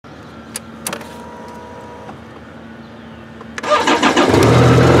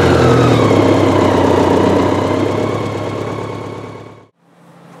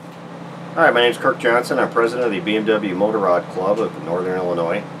Hi, my name is Kirk Johnson. I'm president of the BMW Motorrad Club of Northern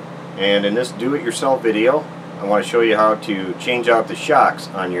Illinois. And in this do-it-yourself video, I want to show you how to change out the shocks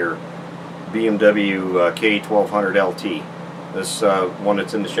on your BMW K1200LT. This one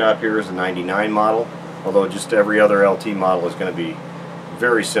that's in the shop here is a 99 model, although just every other LT model is going to be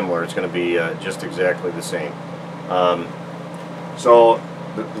very similar. It's going to be just exactly the same. So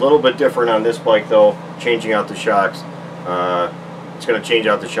a little bit different on this bike though, changing out the shocks. It's going to change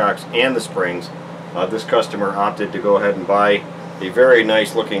out the shocks and the springs. This customer opted to go ahead and buy a very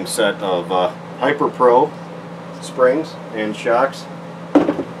nice looking set of Hyper Pro springs and shocks.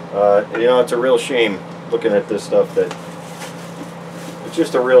 You know, it's a real shame looking at this stuff that it's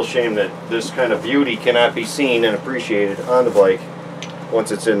just a real shame that this kind of beauty cannot be seen and appreciated on the bike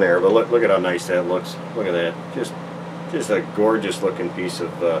once it's in there. But look at how nice that looks. Look at that. Just a gorgeous looking piece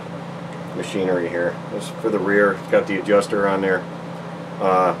of machinery here. This for the rear. It's got the adjuster on there.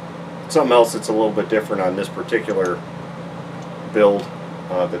 Something else that's a little bit different on this particular build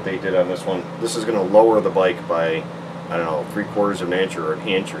that they did on this one. This is going to lower the bike by, I don't know, 3/4 of an inch or an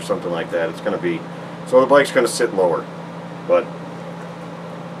inch or something like that. It's going to be, so the bike's going to sit lower. But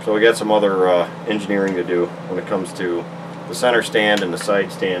so we got some other engineering to do when it comes to the center stand and the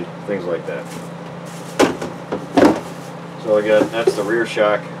side stand, things like that. So again, that's the rear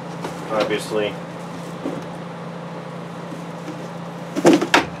shock, obviously.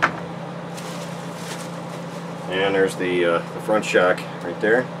 And there's the front shock right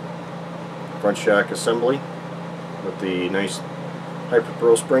there. Front shock assembly with the nice Hyper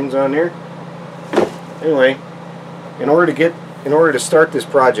Pro springs on there. Anyway, in order to start this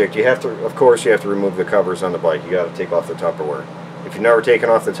project, you have to, of course, you have to remove the covers on the bike. You got to take off the Tupperware. If you've never taken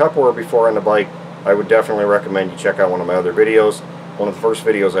off the Tupperware before on the bike, I would definitely recommend you check out one of my other videos. One of the first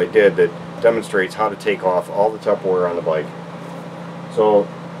videos I did that demonstrates how to take off all the Tupperware on the bike. So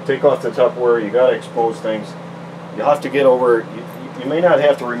take off the Tupperware. You got to expose things. You'll have to get over, you may not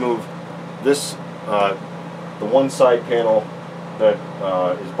have to remove this, the one side panel that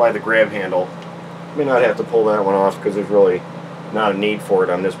is by the grab handle. You may not have to pull that one off because there's really not a need for it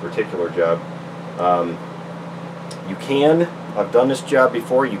on this particular job. You can, I've done this job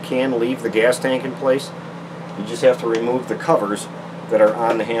before, you can leave the gas tank in place. You just have to remove the covers that are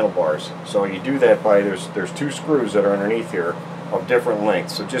on the handlebars. So you do that by, there's two screws that are underneath here of different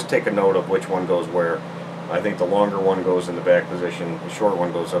lengths. So just take a note of which one goes where. I think the longer one goes in the back position, the short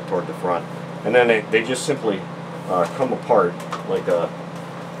one goes up toward the front. And then they just simply come apart like a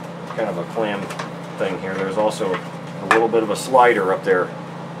kind of a clam thing here. There's also a little bit of a slider up there,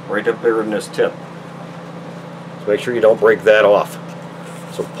 right up there in this tip. So make sure you don't break that off.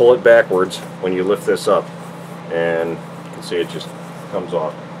 So pull it backwards when you lift this up, and you can see it just comes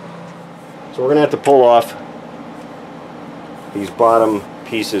off. So we're going to have to pull off these bottom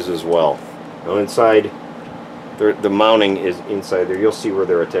pieces as well. Now inside, the mounting is inside there. You'll see where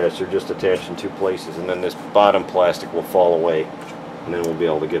they're attached. They're just attached in two places, and then this bottom plastic will fall away, and then we'll be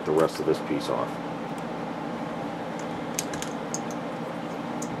able to get the rest of this piece off.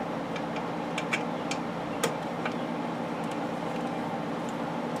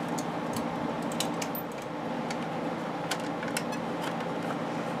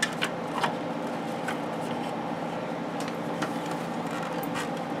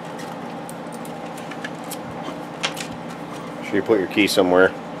 You put your key somewhere.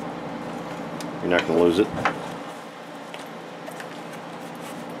 You're not going to lose it.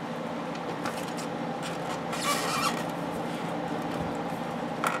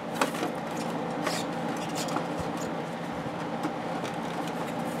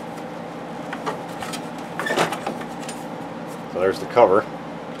 So there's the cover.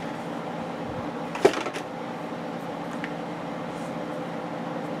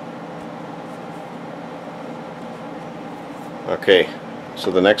 Okay, so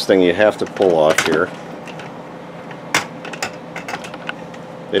the next thing you have to pull off here,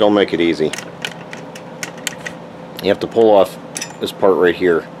 they don't make it easy. You have to pull off this part right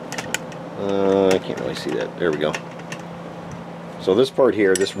here. I can't really see that. There we go. So this part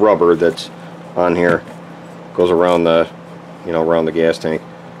here, this rubber that's on here, goes around the, around the gas tank.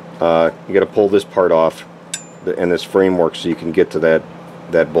 You got to pull this part off, and this framework, so you can get to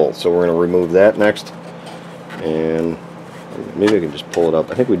that bolt. So we're going to remove that next, and maybe I can just pull it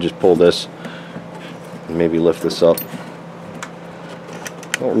up. I think we just pull this and maybe lift this up.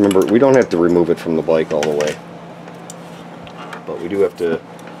 I don't remember. We don't have to remove it from the bike all the way, but we do have to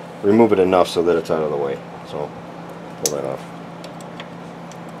remove it enough so that it's out of the way. So pull that off.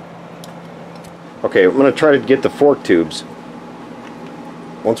 Okay, I'm going to try to get the fork tubes.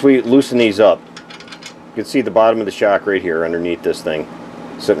 Once we loosen these up, you can see the bottom of the shock right here underneath this thing,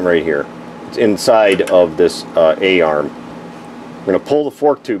 sitting right here. inside of this A-arm. We're going to pull the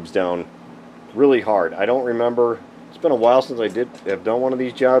fork tubes down really hard. I don't remember, it's been a while since I have done one of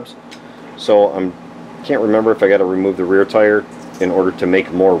these jobs, so can't remember if I got to remove the rear tire in order to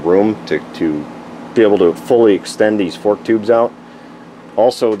make more room to be able to fully extend these fork tubes out.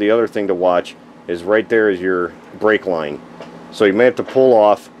 Also, the other thing to watch is right there is your brake line. So you may have to pull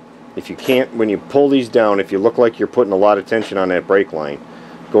off, if you can't, when you pull these down, if you look like you're putting a lot of tension on that brake line,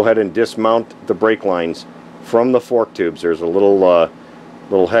 go ahead and dismount the brake lines from the fork tubes. There's a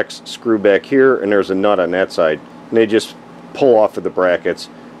little hex screw back here, and there's a nut on that side. And they just pull off of the brackets,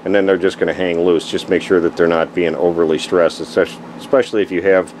 and then they're just going to hang loose. Just make sure that they're not being overly stressed, especially if you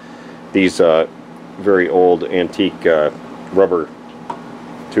have these very old antique rubber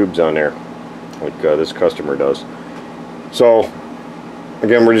tubes on there, like this customer does. So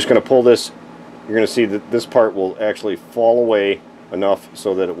again, we're just going to pull this. You're going to see that this part will actually fall away enough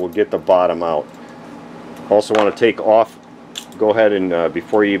so that it will get the bottom out. Also want to take off, go ahead and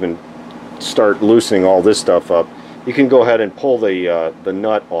before you even start loosening all this stuff up, you can go ahead and pull the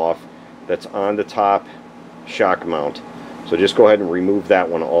nut off that's on the top shock mount. So just go ahead and remove that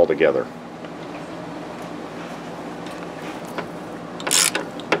one altogether.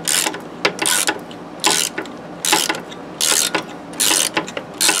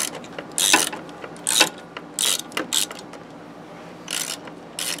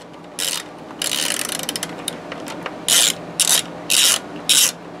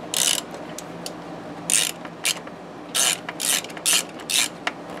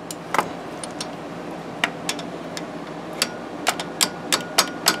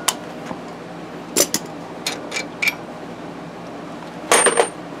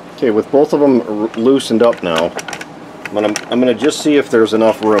 Okay, with both of them loosened up now, I'm gonna just see if there's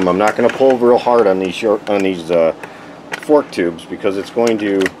enough room. I'm not gonna pull real hard on these fork tubes because it's going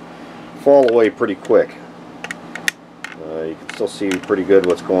to fall away pretty quick. You can still see pretty good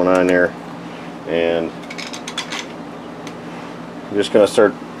what's going on there, and I'm just gonna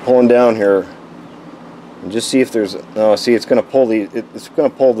start pulling down here and just see if there's. See, it's gonna pull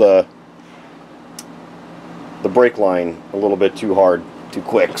the brake line a little bit too hard, too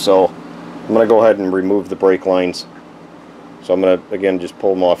quick. So I'm going to go ahead and remove the brake lines. So I'm going to again just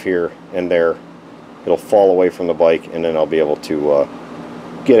pull them off here and there. It'll fall away from the bike, and then I'll be able to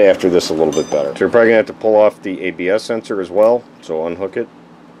get after this a little bit better. So you're probably going to have to pull off the ABS sensor as well, so unhook it.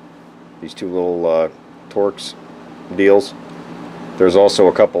 These two little Torx deals. There's also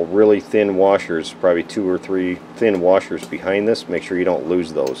a couple really thin washers, probably 2 or 3 thin washers behind this. Make sure you don't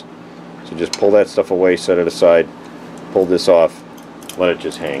lose those. So just pull that stuff away, set it aside, pull this off, let it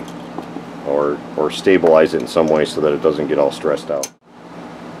just hang, or stabilize it in some way so that it doesn't get all stressed out.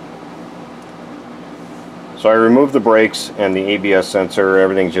 So I removed the brakes and the ABS sensor.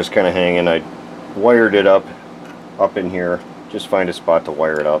 Everything's just kind of hanging. I wired it up in here. Just find a spot to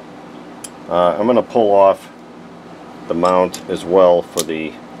wire it up. I'm going to pull off the mount as well for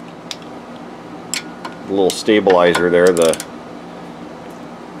the little stabilizer there, the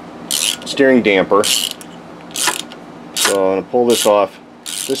steering damper. So I'm going to pull this off.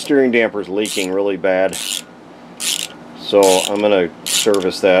 This steering damper is leaking really bad, so I'm going to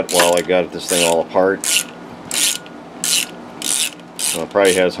service that while I got this thing all apart. It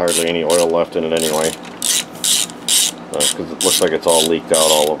probably has hardly any oil left in it anyway, because it looks like it's all leaked out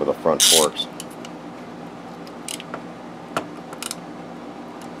all over the front forks.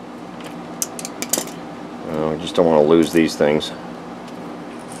 I just don't want to lose these things,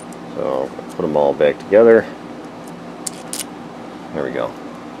 so I'll put them all back together. There we go.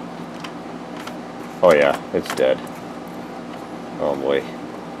 Oh yeah, it's dead. Oh boy.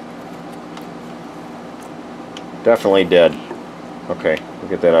 Definitely dead. Okay, we'll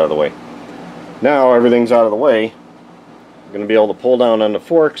get that out of the way. Now everything's out of the way, I'm going to be able to pull down on the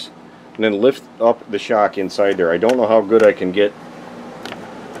forks and then lift up the shock inside there. I don't know how good I can get,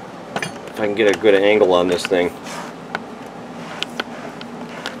 if I can get a good angle on this thing.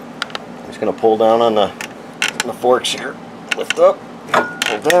 I'm just going to pull down on the forks here. Lift up,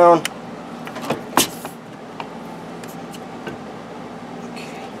 pull down.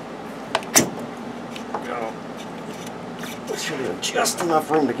 Okay. Go. There should have just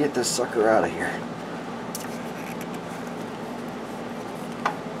enough room to get this sucker out of here.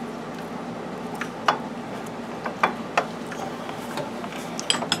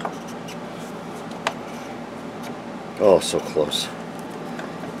 Oh, so close.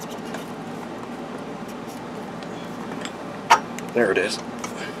 There it is.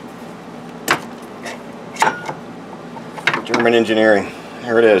 German engineering.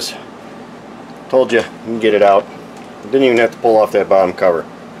 There it is. Told you, you can get it out. Didn't even have to pull off that bottom cover.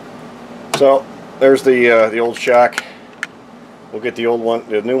 So there's the old shock. We'll get the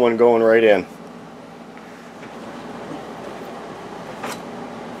new one going right in.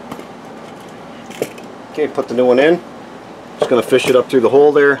 Okay, put the new one in. Just going to fish it up through the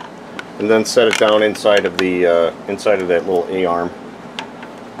hole there, and then set it down inside of the inside of that little A-arm.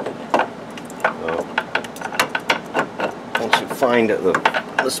 Once you find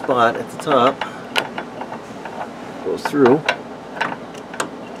the spot at the top, goes through.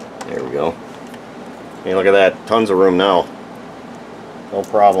 There we go. Hey, look at that! Tons of room now. No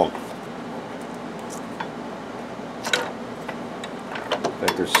problem. In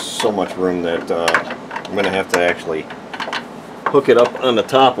fact, there's so much room that I'm going to have to actually hook it up on the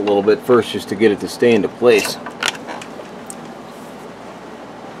top a little bit first just to get it to stay into place.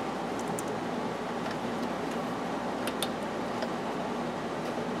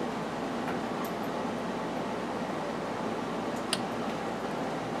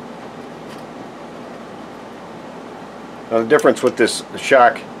 Now the difference with this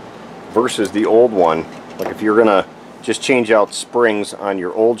shock versus the old one, like if you're gonna just change out springs on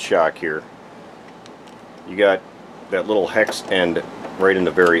your old shock here, you got that little hex end right in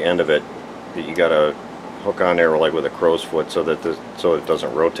the very end of it that you gotta hook on there like with a crow's foot so that so it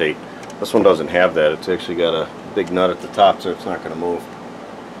doesn't rotate. This one doesn't have that. It's actually got a big nut at the top, so it's not going to move.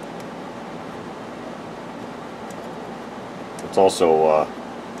 It's also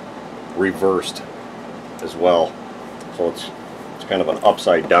reversed as well, so it's kind of an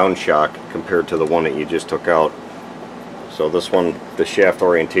upside down shock compared to the one that you just took out. So this one, the shaft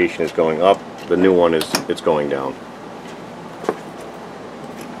orientation is going up. The new one it's going down.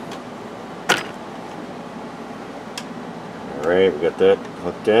 Alright, we got that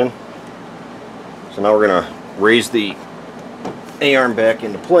hooked in. So now we're going to raise the A-arm back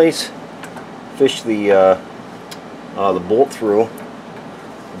into place, fish the bolt through.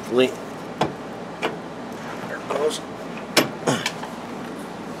 Hopefully, there it goes.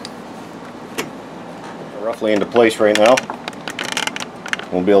 Roughly into place right now.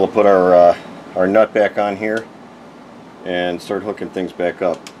 We'll be able to put our nut back on here and start hooking things back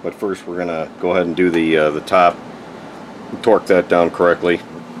up. But first, we're going to go ahead and do the top. Torque that down correctly.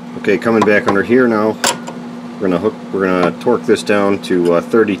 Okay, coming back under here now, we're gonna torque this down to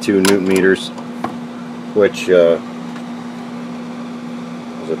 32 newton meters, which is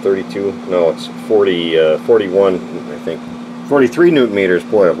it 32? No, it's 41, I think. 43 newton meters.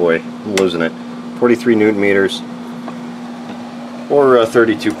 Boy, oh boy, I'm losing it. 43 newton meters, or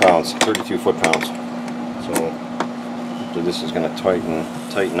 32 pounds, 32 foot-pounds. So this is gonna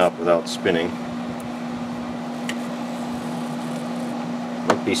tighten up without spinning.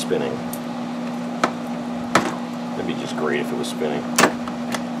 Be spinning. That'd be just great if it was spinning.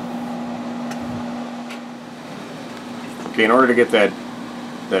 Okay, in order to get that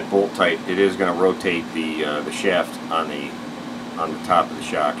bolt tight, it is going to rotate the shaft on the top of the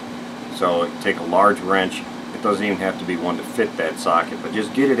shock. So take a large wrench. It doesn't even have to be one to fit that socket, but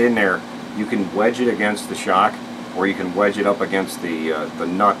just get it in there. You can wedge it against the shock, or you can wedge it up against the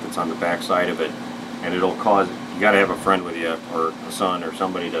nut that's on the back side of it, and it'll cause. You got to have a friend with you, or a son, or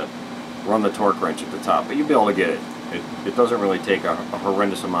somebody to run the torque wrench at the top, but you'll be able to get it. It doesn't really take a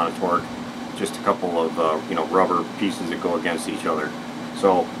horrendous amount of torque, just a couple of rubber pieces that go against each other.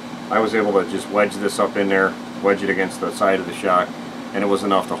 So I was able to just wedge this up in there, wedge it against the side of the shock, and it was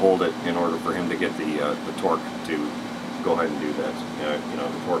enough to hold it in order for him to get the torque to go ahead and do that.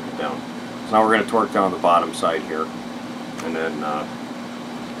 To torque it down. So now we're going to torque down the bottom side here, and then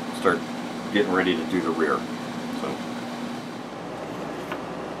start getting ready to do the rear.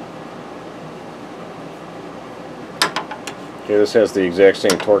 Okay, this has the exact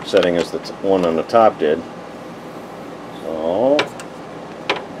same torque setting as the one on the top did. So,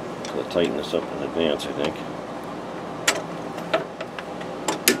 I'll tighten this up in advance, I think.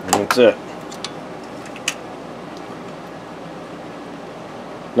 And that's it.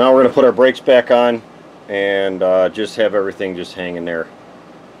 Now we're going to put our brakes back on and just have everything just hanging there.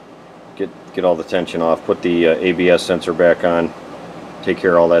 Get all the tension off. Put the ABS sensor back on. Take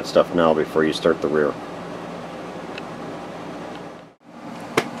care of all that stuff now before you start the rear.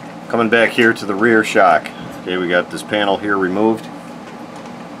 Coming back here to the rear shock. Okay, we got this panel here removed.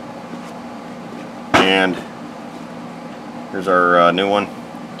 And here's our new one.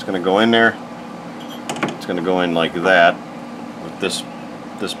 It's going to go in there. It's going to go in like that, with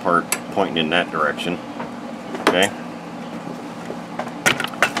this part pointing in that direction. Okay.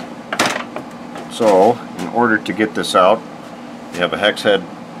 So, in order to get this out, you have a hex head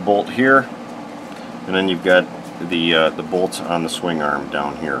bolt here, and then you've got the bolts on the swing arm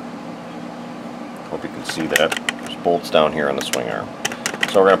down here. Hope you can see that. There's bolts down here on the swing arm.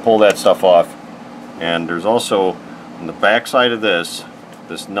 So we're going to pull that stuff off. And there's also on the back side of this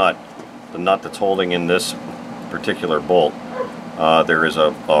nut, the nut that's holding in this particular bolt, there is a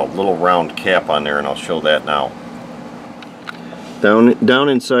little round cap on there, and I'll show that now. Down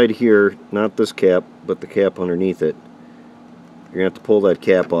inside here, not this cap, but the cap underneath it, you're going to have to pull that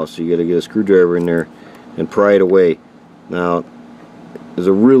cap off, so you got to get a screwdriver in there and pry it away. Now, there's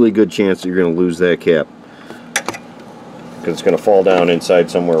a really good chance that you're going to lose that cap, because it's going to fall down inside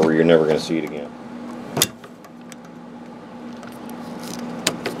somewhere where you're never going to see it again.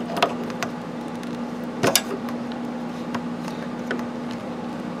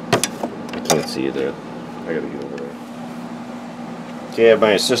 I can't see it there. I got to get over there. Okay, I have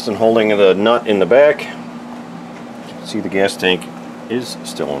my assistant holding the nut in the back. See, the gas tank is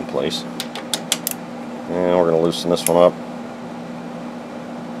still in place. And we're going to loosen this one up.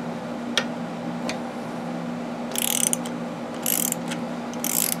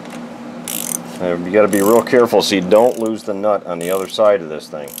 You got to be real careful so you don't lose the nut on the other side of this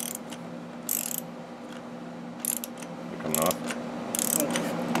thing. Coming off.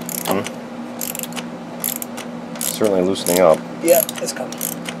 Certainly loosening up. Yeah, it's coming.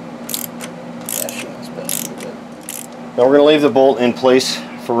 Yeah, she looks better. Good. Now we're going to leave the bolt in place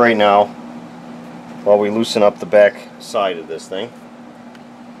for right now while we loosen up the back side of this thing.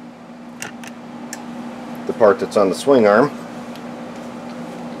 The part that's on the swing arm.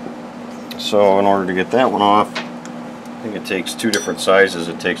 So in order to get that one off, I think it takes two different sizes.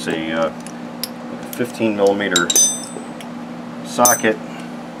 It takes a 15mm socket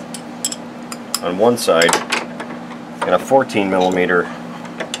on one side and a 14mm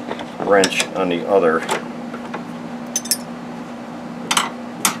wrench on the other.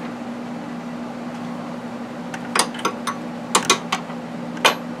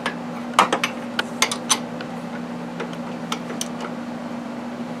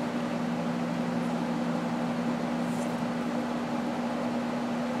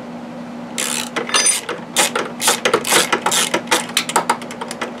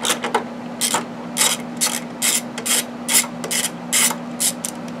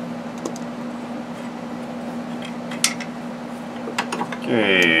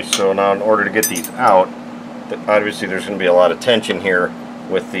 Okay, so now in order to get these out, obviously there's going to be a lot of tension here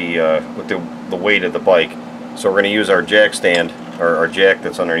with the weight of the bike. So we're going to use our jack stand, or our jack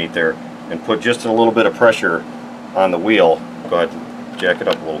that's underneath there, and put just a little bit of pressure on the wheel. Go ahead, jack it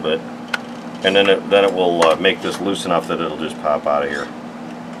up a little bit, and then it will make this loose enough that it'll just pop out of here.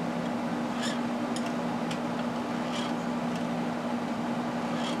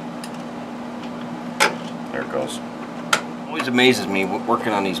 There it goes. Always amazes me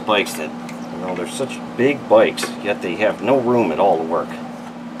working on these bikes that, you know, they're such big bikes, yet they have no room at all to work.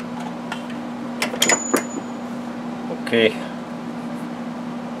 Okay,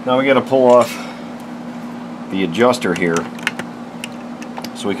 now we got to pull off the adjuster here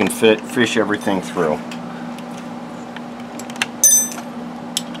so we can fish everything through.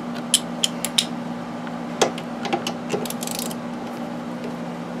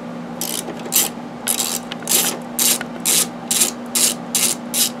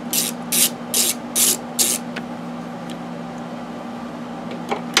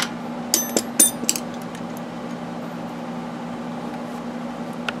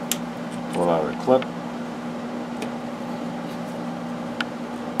 Pull out of the clip.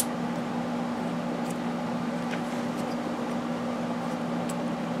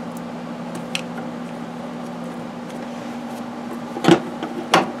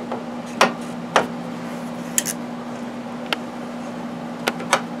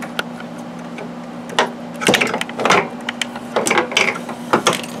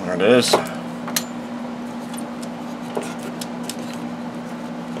 There it is.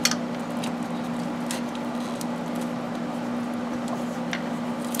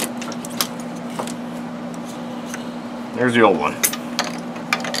 There's the old one.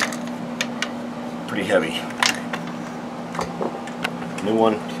 Pretty heavy. New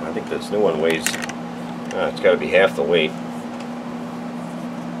one, I think this new one weighs, it's got to be half the weight.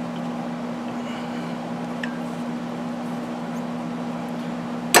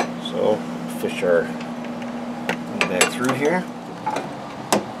 So, fish our back through here.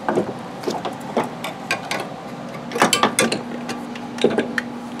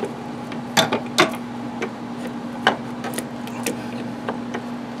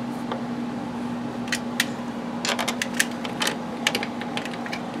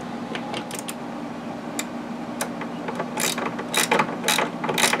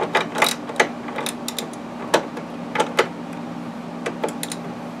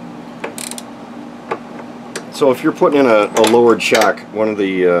 So if you're putting in a lowered shock, one of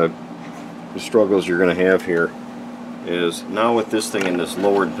the struggles you're going to have here is now with this thing in this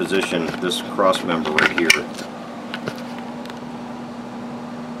lowered position, this cross member right here.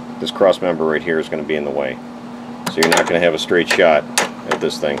 This cross member right here is going to be in the way. So you're not going to have a straight shot at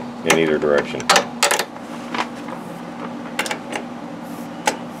this thing in either direction.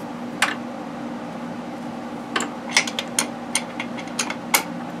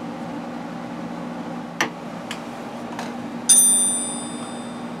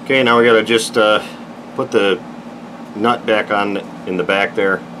 Okay, now we got to just put the nut back on in the back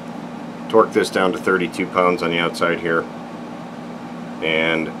there, torque this down to 32 pounds on the outside here,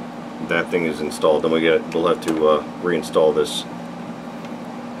 and that thing is installed. Then we'll have to reinstall this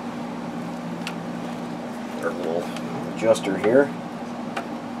our little adjuster here,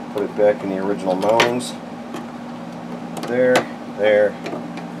 put it back in the original mountings, there,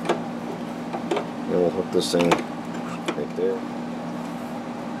 and we'll hook this thing right there.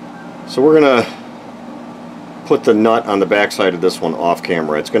 So we're going to put the nut on the back side of this one off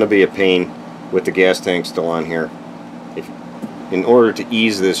camera. It's going to be a pain with the gas tank still on here. In order to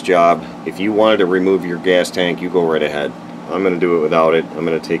ease this job, if you wanted to remove your gas tank, you go right ahead. I'm going to do it without it. I'm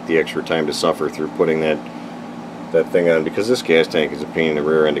going to take the extra time to suffer through putting that thing on, because this gas tank is a pain in the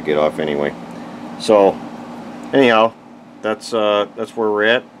rear end to get off anyway. So anyhow, that's where we're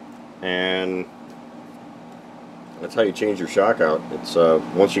at, and that's how you change your shock out. It's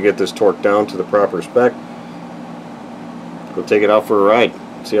once you get this torqued down to the proper spec, go take it out for a ride,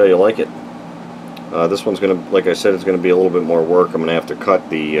 see how you like it. This one's gonna, like I said, it's gonna be a little bit more work. I'm gonna have to cut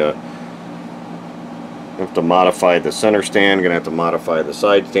the have to modify the center stand, gonna have to modify the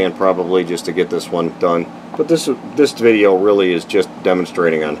side stand probably just to get this one done. But this video really is just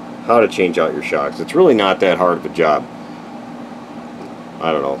demonstrating on how to change out your shocks. It's really not that hard of a job.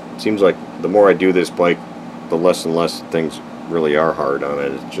 I don't know, it seems like the more I do this bike, the less and less things really are hard on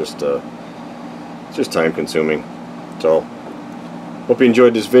it. It's just time consuming. So hope you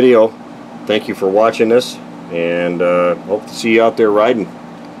enjoyed this video. Thank you for watching this, and hope to see you out there riding.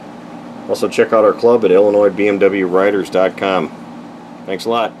 Also check out our club at IllinoisBMWRiders.com. Thanks a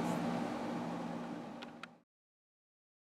lot.